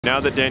Now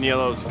that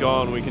Danielo's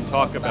gone, we can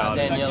talk about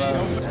it.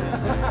 Danielo.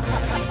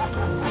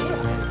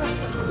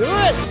 Do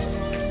it!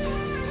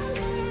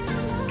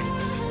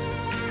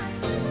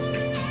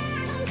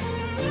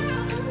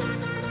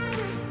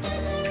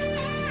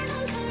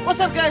 What's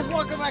up guys,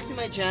 welcome back to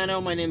my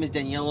channel. My name is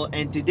Danielo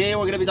and today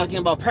we're going to be talking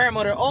about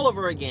paramotor all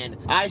over again.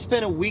 I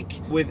spent a week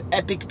with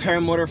Epic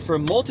Paramotor for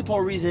multiple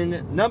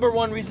reasons. Number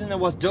one reason, I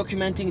was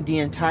documenting the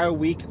entire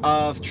week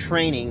of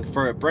training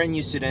for a brand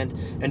new student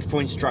and for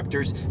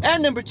instructors.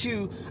 And number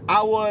two,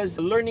 I was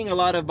learning a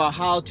lot about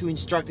how to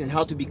instruct and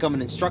how to become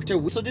an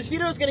instructor. So this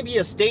video is going to be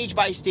a stage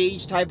by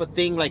stage type of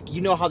thing, like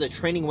you know how the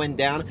training went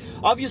down.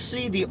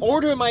 Obviously the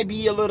order might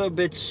be a little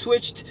bit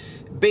switched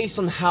based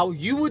on how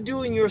you would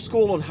do in your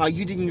school, on how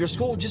you did in your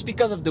school, just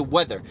because of the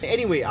weather.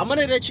 Anyway, I'm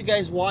gonna let you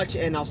guys watch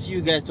and I'll see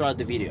you guys throughout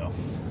the video.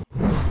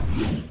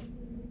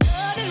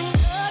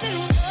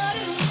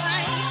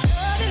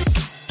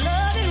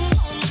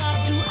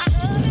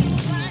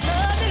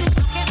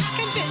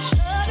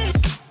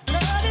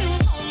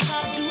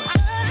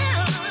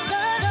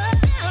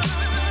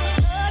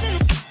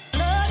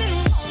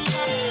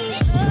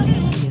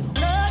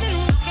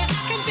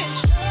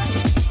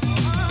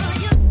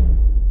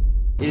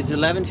 It is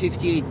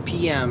 11:58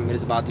 p.m. It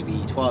is about to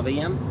be 12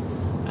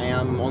 a.m. I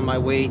am on my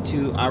way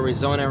to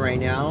Arizona right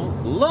now.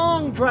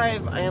 Long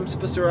drive. I am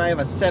supposed to arrive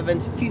at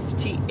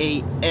 7:50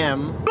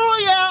 a.m.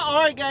 Oh yeah!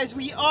 Alright guys,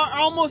 we are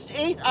almost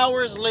 8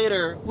 hours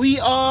later. We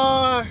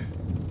are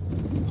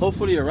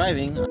hopefully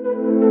arriving.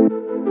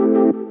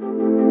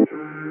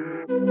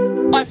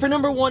 Alright, for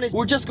number one is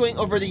we're just going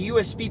over the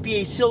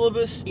USPPA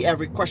syllabus,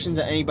 every question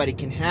that anybody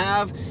can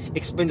have,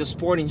 explain the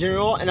sport in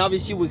general, and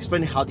obviously we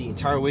explain how the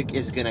entire week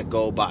is gonna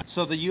go by.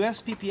 So the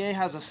USPPA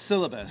has a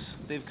syllabus.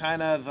 They've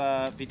kind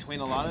of, between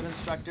a lot of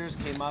instructors,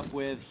 came up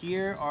with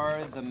here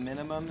are the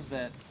minimums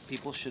that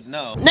people should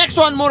know. Next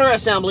one, motor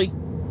assembly.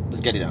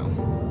 Let's get it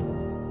on.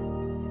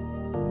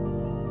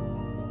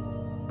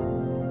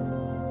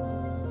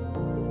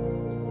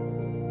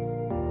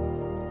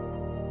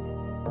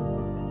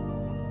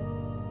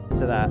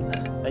 To that,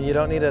 and you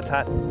don't need a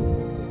tie.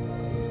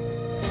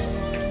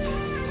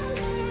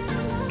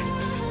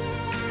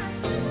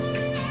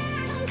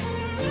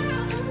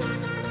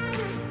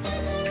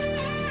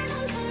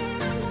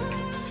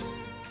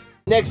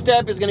 Next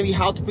step is going to be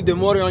how to put the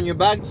motor on your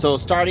back. So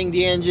starting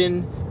the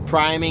engine,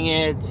 priming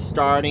it,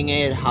 starting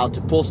it, how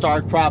to pull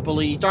start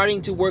properly,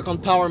 starting to work on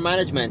power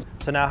management.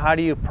 So now how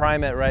do you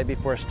prime it right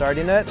before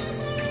starting it?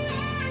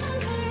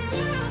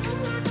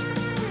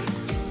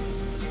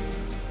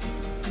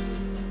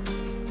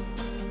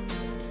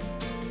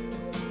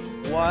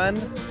 One,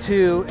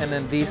 two, and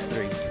then these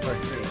three, or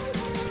three.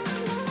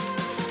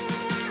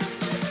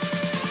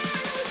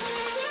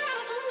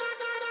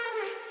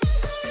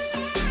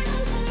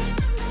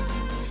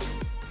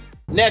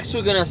 Next,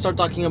 we're gonna start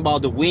talking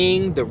about the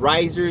wing, the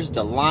risers,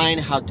 the line,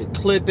 how to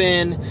clip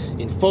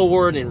in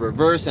forward, in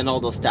reverse, and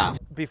all those stuff.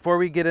 Before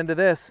we get into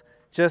this,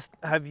 just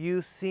have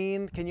you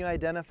seen, can you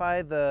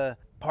identify the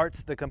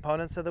parts, the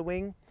components of the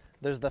wing?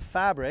 There's the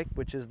fabric,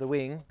 which is the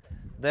wing.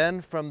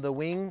 Then from the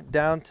wing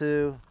down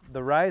to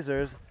the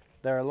risers,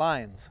 there are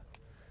lines.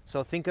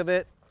 So think of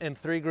it in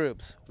three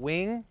groups.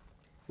 Wing,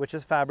 which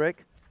is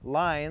fabric,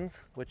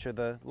 lines, which are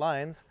the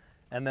lines,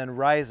 and then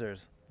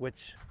risers,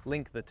 which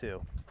link the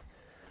two.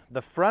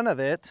 The front of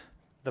it,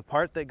 the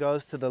part that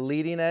goes to the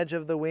leading edge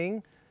of the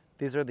wing,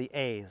 these are the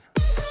A's.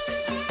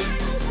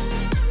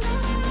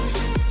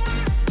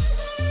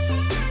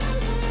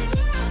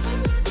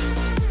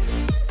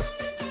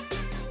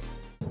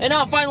 And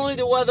now finally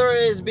the weather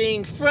is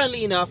being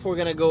friendly enough, we're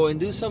gonna go and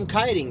do some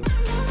kiting.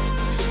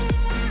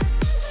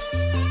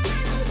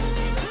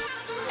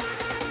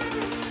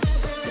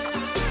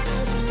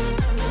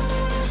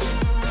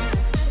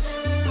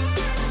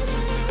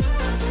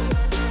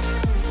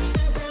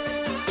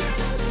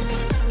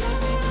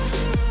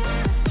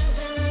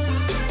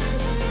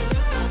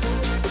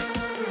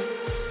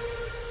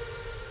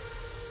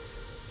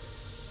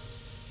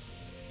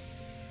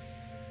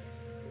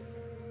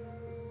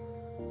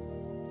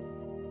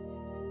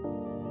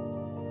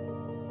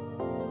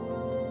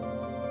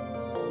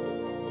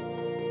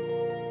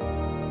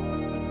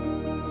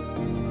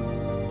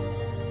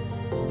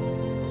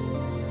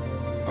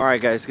 All right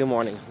guys, good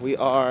morning. We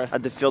are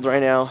at the field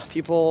right now.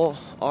 People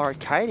are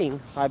kiting.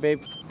 Hi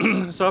babe.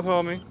 What's up,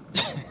 homie?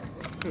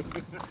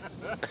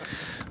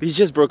 He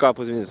just broke up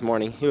with me this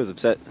morning. He was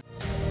upset.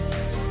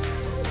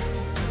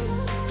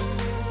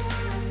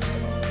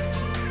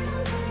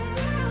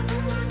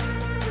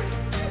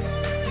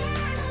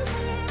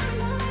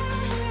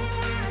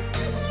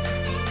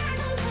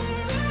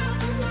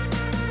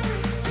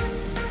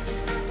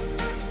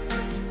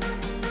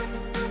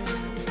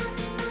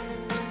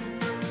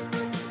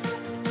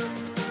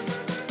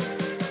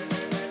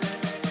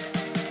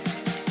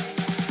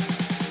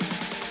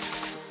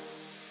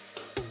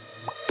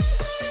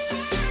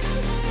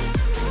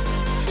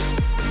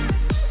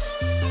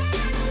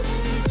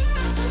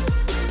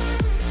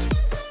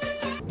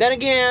 Then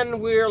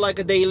again, we're like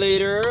a day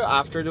later,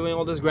 after doing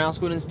all this ground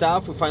school and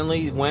stuff, we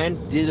finally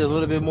did a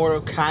little bit more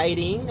of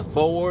kiting,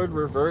 forward,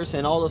 reverse,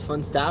 and all this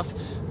fun stuff,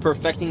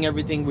 perfecting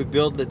everything we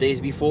built the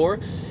days before.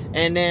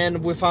 And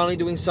then we're finally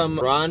doing some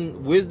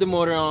run with the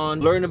motor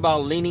on, learn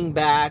about leaning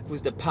back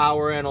with the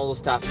power and all the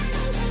stuff.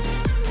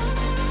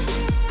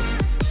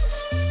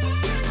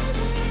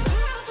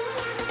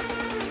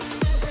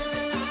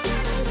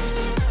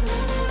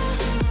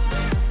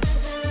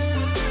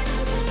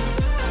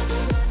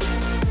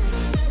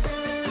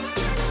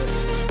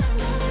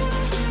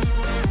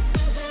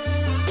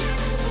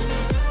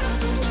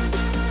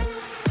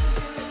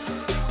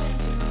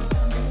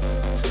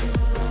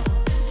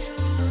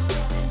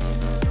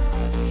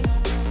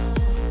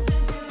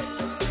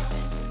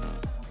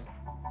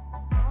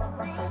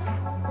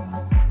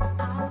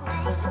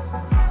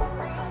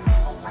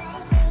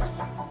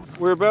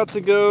 We're about to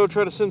go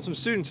try to send some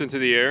students into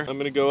the air. I'm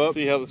gonna go up,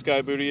 see how the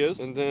sky booty is,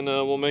 and then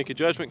we'll make a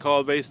judgment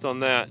call based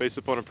on that, based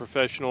upon a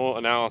professional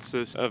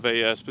analysis of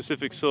a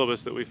specific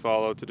syllabus that we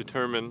follow to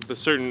determine the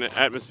certain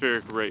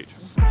atmospheric rate.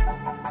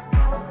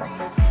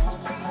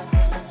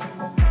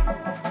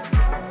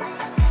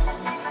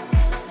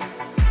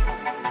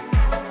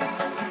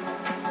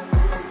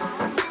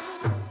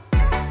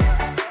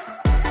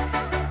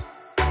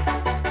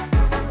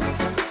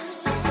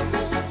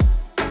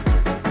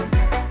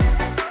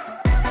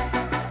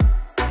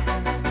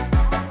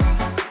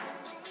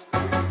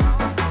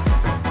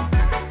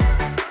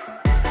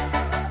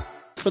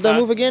 Put that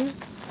move again.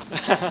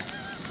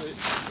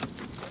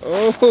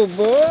 Oh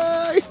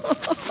boy!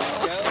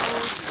 Down.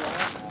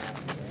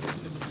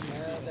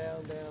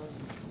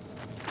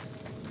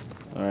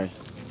 All right.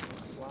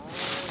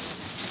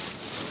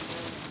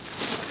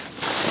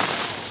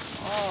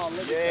 Oh,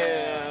 look at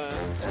that.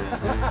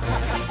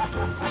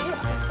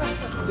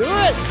 Do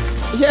it!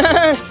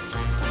 Yes!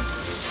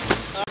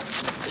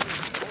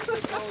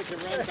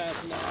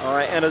 All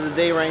right, end of the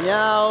day right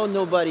now.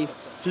 Nobody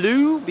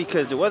flew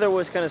because the weather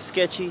was kind of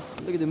sketchy.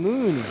 Look at the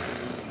moon.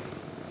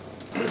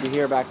 We'll be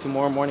here back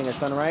tomorrow morning at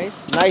sunrise.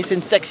 Nice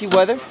and sexy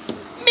weather.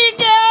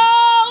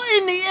 Miguel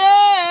in the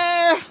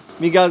air!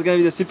 Miguel's gonna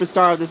be the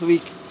superstar of this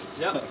week.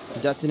 Yep.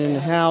 Justin in the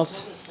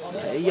house.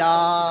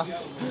 Yeah.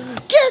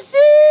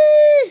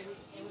 Cassie!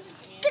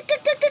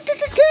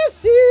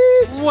 Cassie!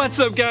 What's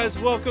up, guys?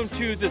 Welcome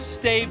to the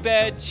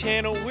STAYBAD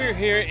channel. We're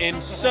here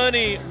in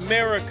sunny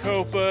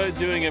Maricopa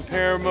doing a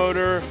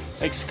paramotor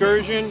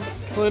excursion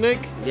clinic.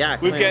 Yeah,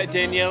 we've got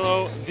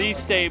Danielo, the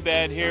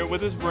STAYBAD, here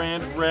with his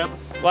brand rep.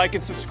 Like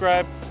and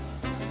subscribe.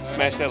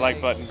 Smash that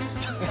like button.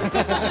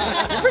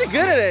 You're pretty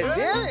good at it.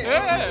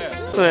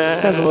 Yeah.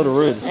 That's a little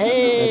rude.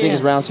 Hey. I think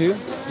it's round 2,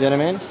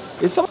 gentlemen.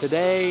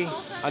 Today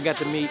I got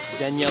to meet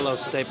Danielo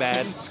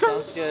STAYBAD.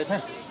 Sounds good.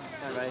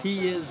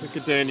 He is. Look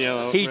at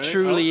Danielo. He right?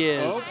 truly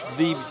is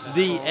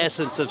the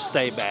essence of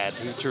STAYBAD.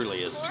 He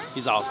truly is.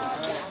 He's awesome.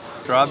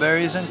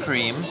 Strawberries and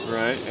cream.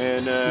 Right,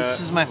 and This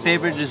is my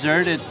favorite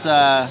dessert. It's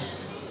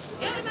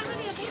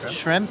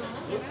shrimp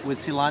with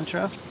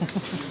cilantro.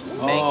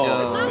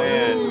 oh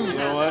man, you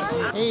know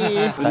what?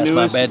 Hey. The Past my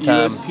newest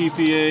bedtime.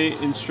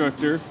 USPPA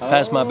instructor.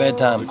 Past my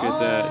bedtime. Look at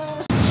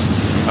that.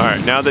 All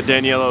right, now that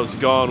Danielo's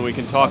gone, we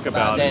can talk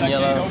about it.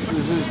 Danielo.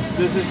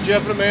 This is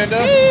Jeff and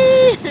Amanda.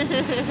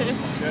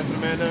 Jeff and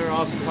Amanda are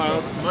awesome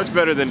pilots. Much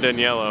better than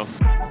Danielo.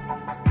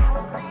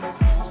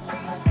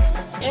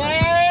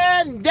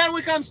 And then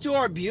we comes to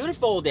our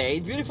beautiful day.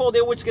 Beautiful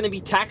day, which is gonna be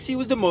taxi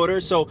with the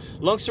motor. So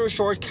long story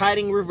short,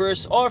 kiting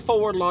reverse or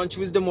forward launch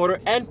with the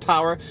motor and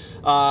power.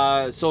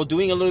 So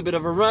doing a little bit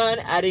of a run,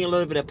 adding a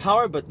little bit of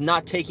power, but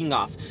not taking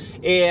off.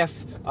 If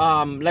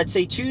let's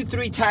say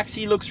 2-3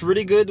 taxi looks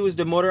really good with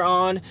the motor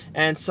on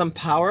and some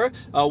power,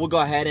 we'll go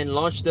ahead and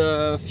launch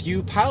the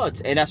few pilots.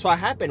 And that's what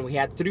happened. We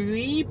had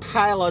 3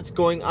 pilots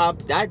going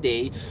up that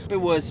day. It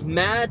was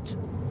Matt,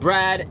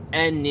 Brad,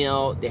 and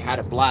Neil. They had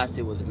a blast.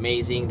 It was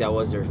amazing. That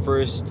was their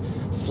first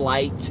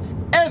flight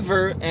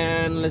ever,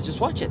 and let's just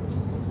watch it.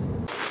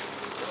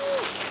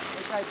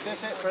 I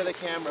biff it for the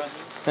camera.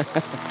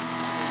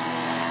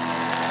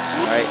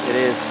 All right, it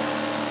is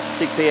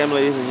 6 a.m.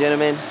 ladies and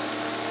gentlemen.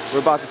 We're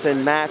about to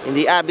send Matt in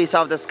the abyss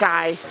of the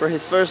sky for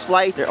his first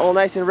flight. They're all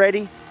nice and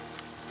ready.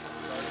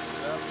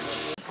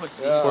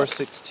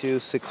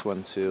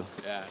 462612.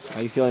 Yeah.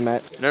 How you feeling,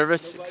 Matt?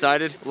 Nervous,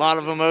 excited, a lot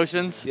of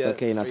emotions. It's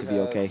okay not to be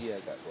okay.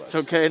 It's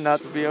okay not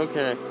to be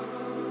okay.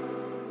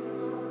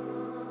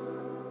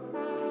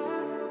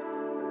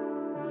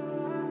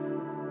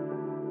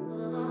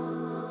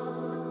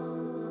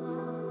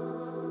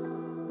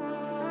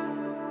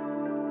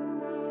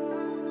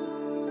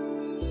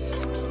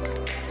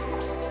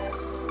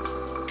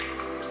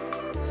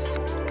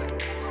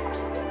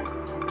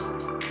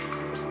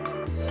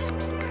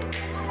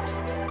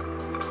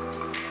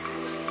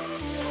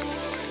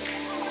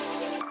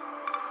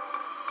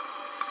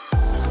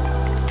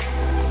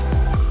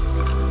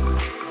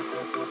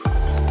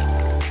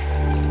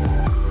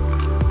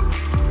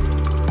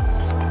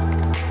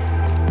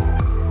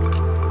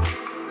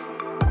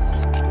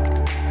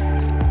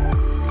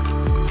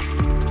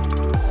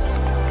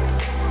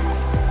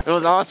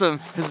 was awesome.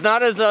 It's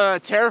not as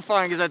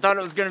terrifying as I thought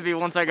it was gonna be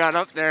once I got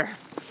up there.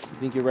 You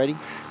think you're ready?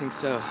 I think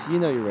so. You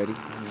know you're ready.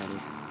 I'm ready.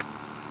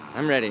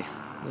 I'm ready.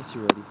 Yes,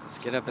 you're ready. Let's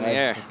get up in All the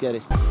right, air. let's get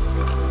it.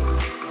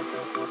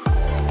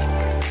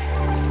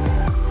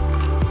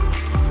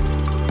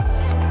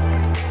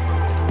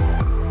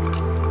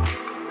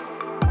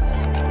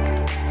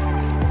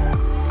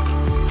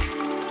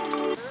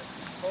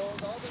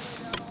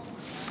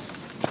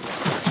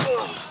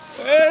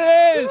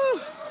 There it is!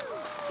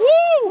 Woo!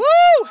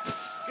 Woo!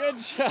 Good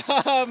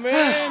job,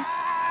 man!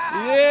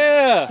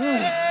 Yeah!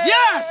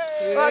 Yes!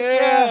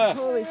 Yeah!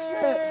 Holy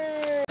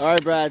shit! All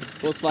right, Brad,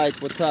 post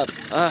flight, what's up?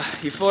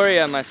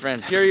 Euphoria, my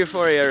friend. Pure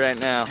euphoria right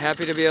now.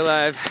 Happy to be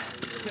alive.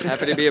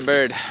 Happy to be a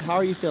bird. How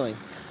are you feeling?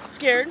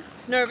 Scared,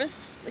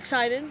 nervous,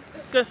 excited,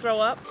 gonna throw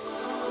up.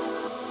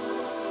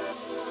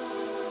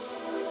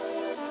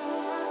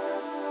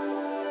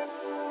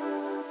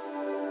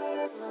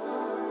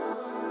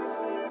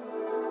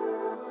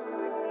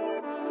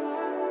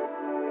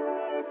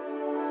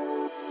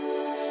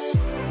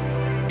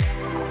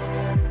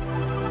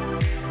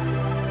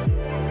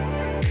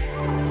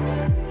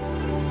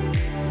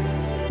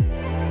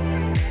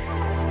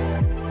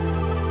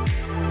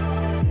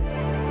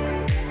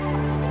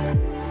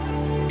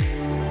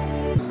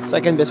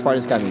 Second best part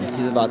is coming.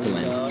 He's about to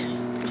land.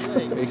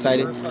 Are you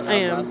excited? I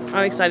am.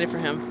 I'm excited for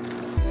him.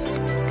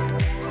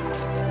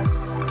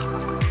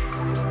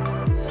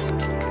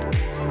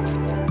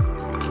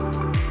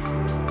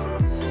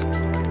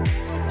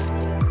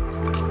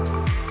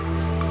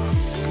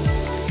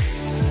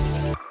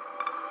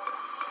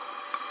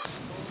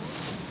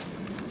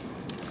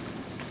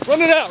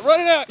 Run it out, run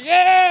it out!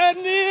 Yeah,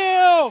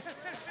 Neil!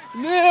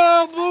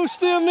 Neil, blue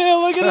stem Neil,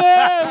 look at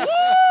that! Woo!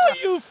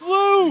 You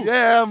flew!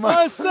 Yeah,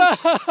 man.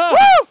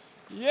 Woo!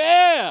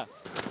 Yeah!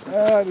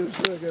 That is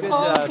so good. Good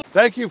job.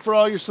 Thank you for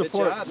all your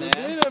support. Good job, man.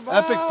 Did it,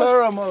 boss. Epic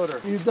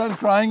Paramotor. You done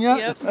crying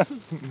yet? Yep.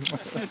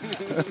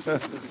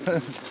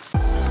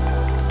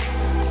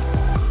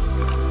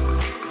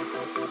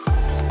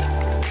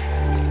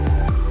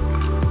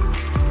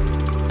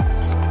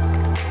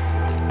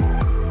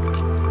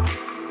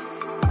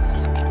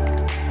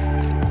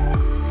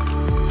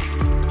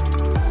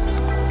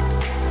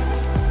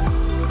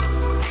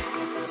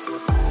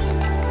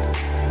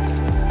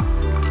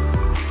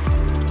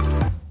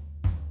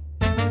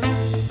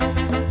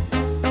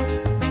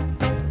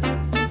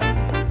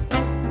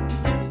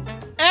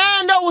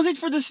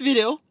 For this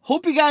video.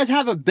 Hope you guys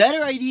have a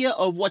better idea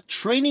of what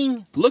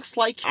training looks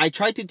like. I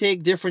tried to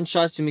take different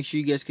shots to make sure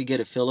you guys could get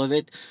a feel of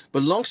it,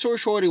 but long story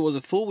short, it was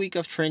a full week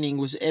of training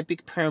with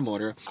Epic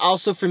Paramotor.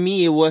 Also for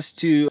me, it was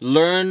to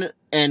learn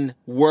and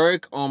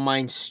work on my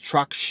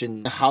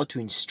instruction, how to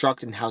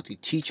instruct and how to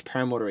teach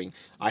paramotoring.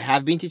 I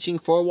have been teaching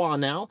for a while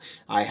now.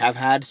 I have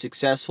had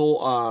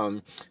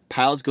successful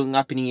pilots going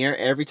up in the air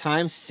every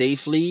time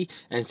safely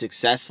and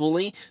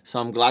successfully, so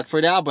I'm glad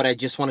for that, but I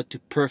just wanted to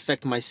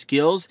perfect my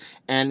skills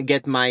and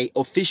get my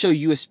official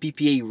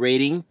USPPA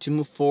rating to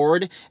move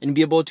forward and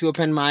be able to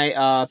open my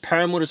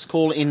paramotor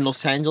school in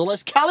Los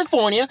Angeles,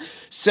 California.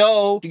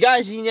 So if you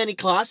guys need any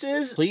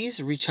classes,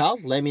 please reach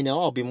out, let me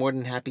know. I'll be more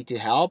than happy to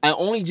help. I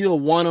only do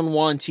a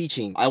one-on-one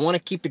teaching. I want to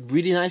keep it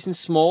really nice and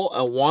small,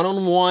 a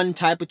one-on-one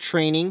type of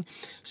training.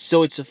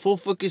 So it's a full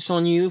focus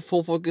on you,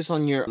 full focus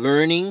on your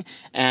learning,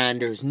 and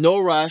there's no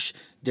rush.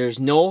 There's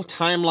no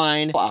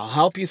timeline. I'll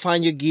help you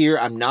find your gear.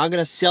 I'm not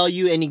gonna sell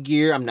you any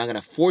gear. I'm not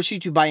gonna force you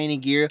to buy any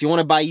gear. If you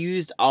wanna buy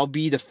used, I'll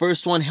be the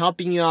first one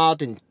helping you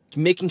out and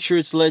making sure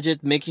it's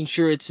legit, making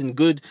sure it's in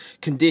good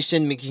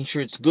condition, making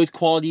sure it's good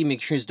quality,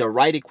 making sure it's the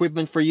right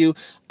equipment for you.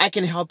 I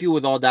can help you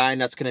with all that,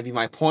 and that's gonna be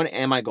my point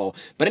and my goal.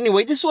 But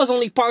anyway, this was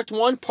only part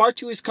 1. Part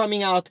 2 is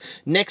coming out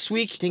next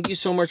week. Thank you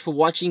so much for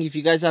watching. If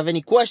you guys have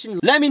any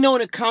questions, let me know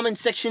in the comment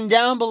section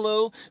down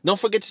below. Don't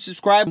forget to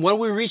subscribe. When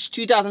we reach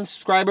 2,000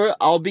 subscribers,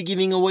 I'll be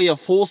giving away a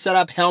full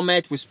setup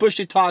helmet with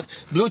push-to-talk,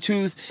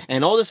 Bluetooth,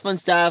 and all this fun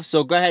stuff.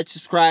 So go ahead,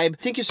 subscribe.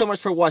 Thank you so much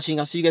for watching.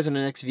 I'll see you guys in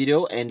the next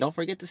video, and don't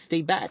forget to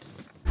stay bad.